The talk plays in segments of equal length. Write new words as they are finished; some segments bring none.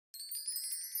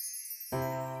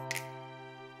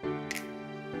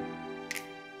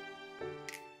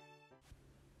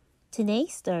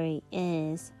Today's story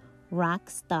is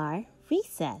Rockstar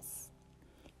Recess,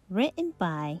 written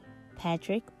by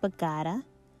Patrick Baggatta,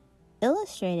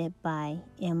 illustrated by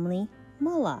Emily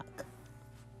Mullock.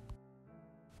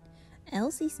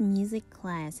 Elsie's music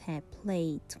class had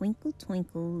played Twinkle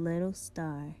Twinkle Little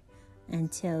Star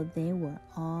until they were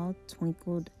all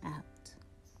twinkled out.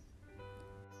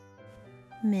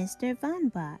 Mr. Von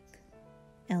Bach,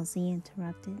 Elsie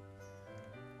interrupted,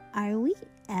 are we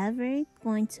ever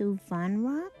going to Von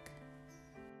Rock?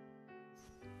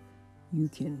 You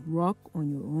can rock on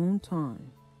your own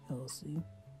time, Elsie.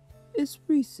 It's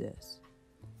recess,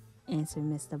 answered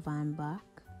Mr. Von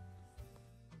Bach.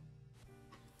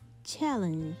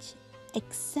 Challenge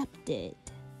accepted.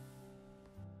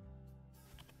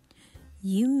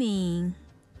 You mean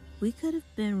we could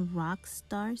have been rock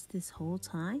stars this whole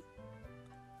time?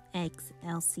 Asked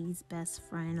Elsie's best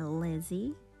friend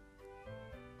Lizzie.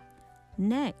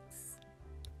 Next,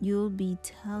 you'll be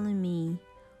telling me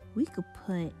we could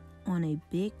put on a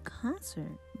big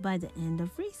concert by the end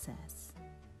of recess,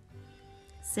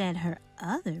 said her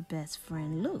other best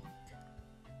friend Luke.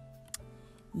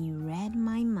 You read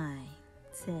my mind,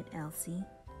 said Elsie.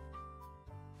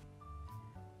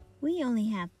 We only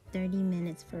have 30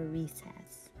 minutes for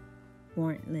recess,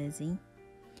 warned Lizzie.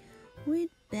 We'd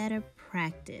better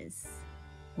practice.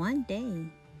 One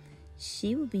day,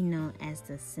 she will be known as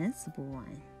the sensible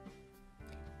one.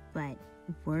 But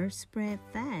word spread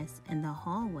fast in the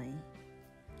hallway.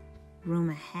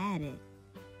 Rumor had it,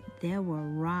 there were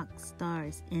rock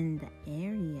stars in the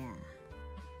area.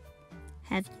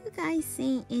 Have you guys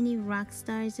seen any rock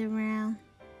stars around?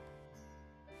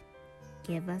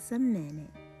 Give us a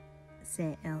minute,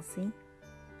 said Elsie.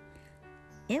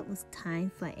 It was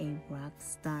time for a rock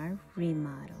star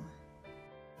remodel.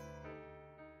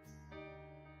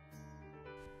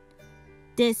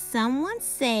 Did someone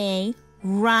say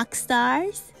rock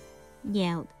stars?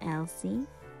 Yelled Elsie.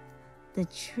 The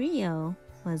trio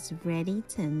was ready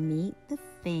to meet the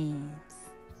fans.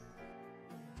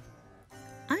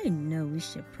 I know we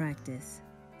should practice,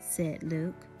 said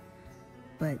Luke,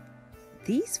 but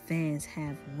these fans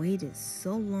have waited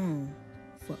so long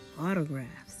for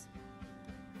autographs.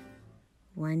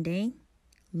 One day,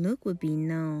 Luke would be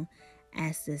known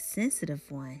as the sensitive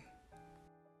one.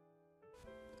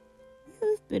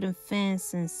 You've been a fan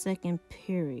since second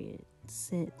period,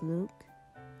 said Luke,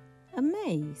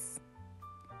 amazed.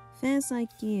 Fans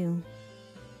like you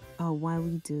are why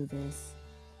we do this.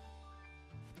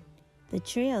 The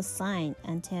trio signed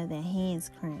until their hands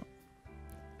cramped.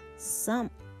 Some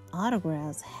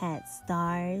autographs had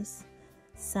stars,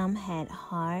 some had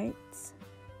hearts,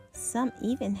 some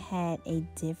even had a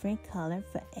different color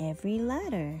for every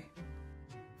letter.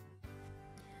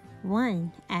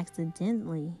 One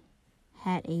accidentally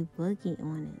had a boogie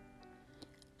on it.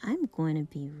 I'm going to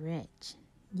be rich,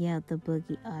 yelled the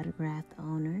boogie autograph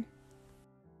owner.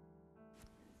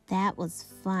 That was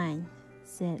fun,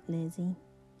 said Lizzie.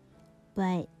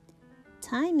 But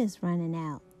time is running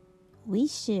out. We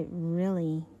should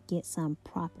really get some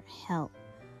proper help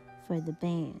for the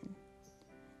band,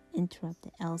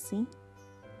 interrupted Elsie.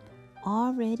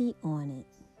 Already on it.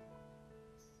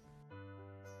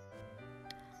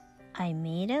 I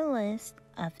made a list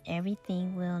of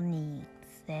everything we'll need,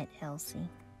 said Elsie.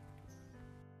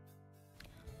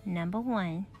 Number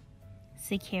 1,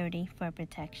 security for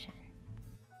protection.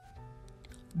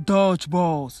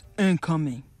 Dodgeballs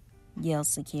incoming, yelled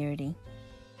security.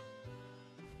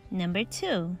 Number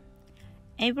 2,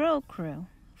 a road crew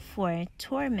for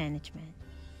tour management.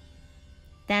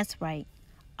 That's right,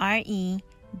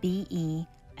 REBELLS,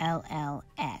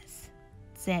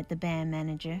 said the band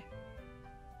manager.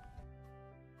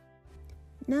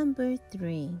 Number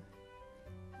 3,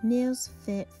 meals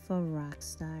fit for rock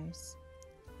stars.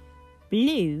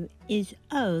 Blue is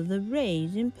all the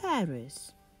rage in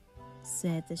Paris,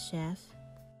 said the chef.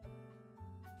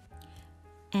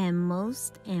 And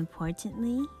most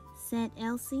importantly, said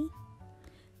Elsie,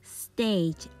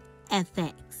 stage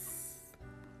effects.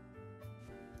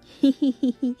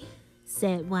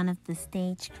 said one of the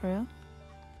stage crew.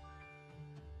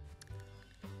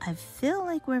 I feel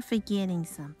like we're forgetting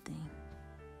something,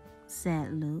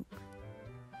 said Luke,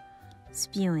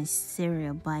 spewing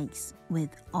cereal bites with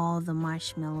all the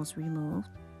marshmallows removed.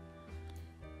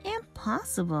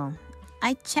 Impossible.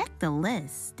 I checked the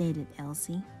list, stated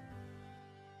Elsie.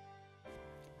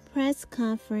 Press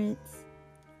conference,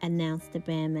 announced the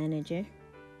band manager.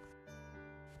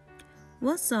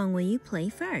 What song will you play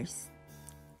first?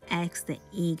 Asked the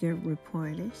eager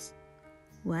reporters.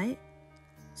 What?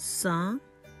 Song?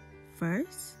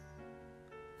 First?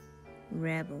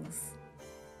 Rebels.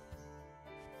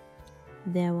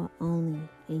 There were only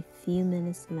a few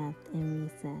minutes left in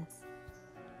recess.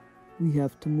 We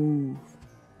have to move.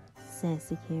 Said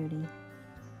security.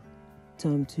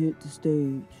 Time to hit the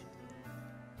stage.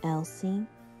 Elsie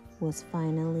was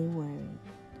finally worried.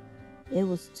 It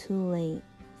was too late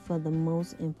for the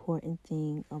most important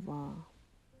thing of all.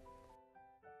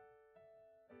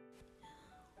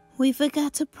 We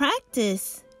forgot to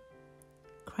practice,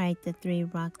 cried the three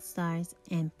rock stars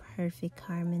in perfect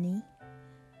harmony.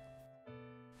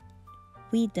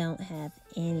 We don't have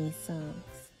any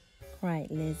songs, cried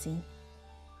Lizzie.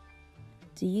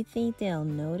 Do you think they'll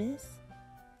notice?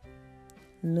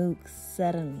 Luke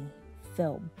suddenly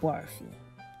felt barfy.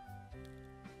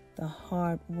 The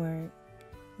hard work,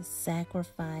 the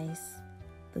sacrifice,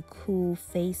 the cool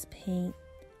face paint,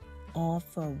 all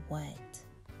for what?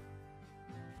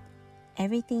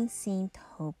 Everything seemed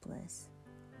hopeless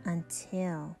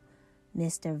until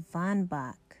Mr. Von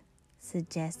Bach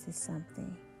suggested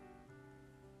something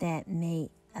that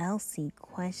made Elsie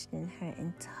question her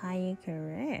entire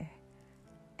career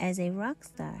as a rock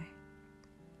star.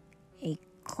 A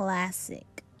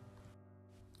classic.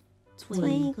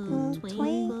 Twinkle,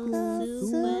 twinkle,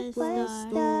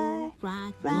 superstar,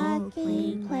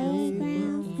 rocking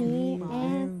playgrounds near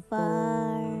and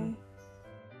far.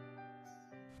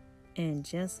 And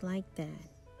just like that,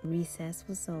 recess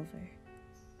was over.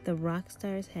 The rock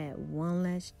stars had one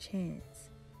last chance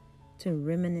to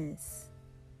reminisce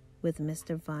with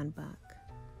Mr. Von Bach.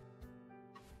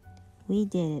 We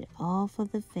did it all for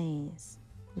the fans,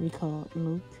 recalled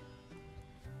Luke.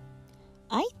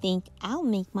 I think I'll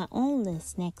make my own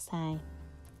list next time,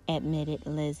 admitted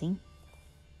Lizzie.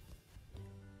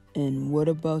 And what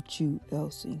about you,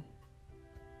 Elsie?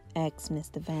 Asked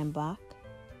Mr. Van Bach.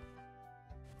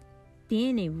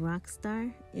 Being a rock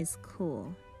star is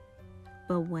cool,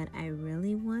 but what I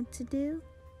really want to do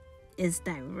is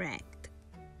direct.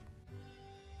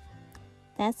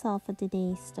 That's all for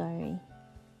today's story.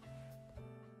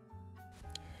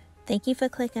 Thank you for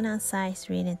clicking on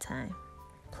Saireadingtime.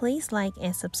 Please like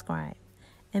and subscribe,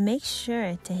 and make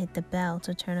sure to hit the bell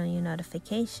to turn on your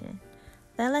notification.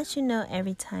 That lets you know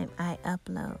every time I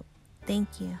upload.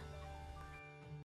 Thank you.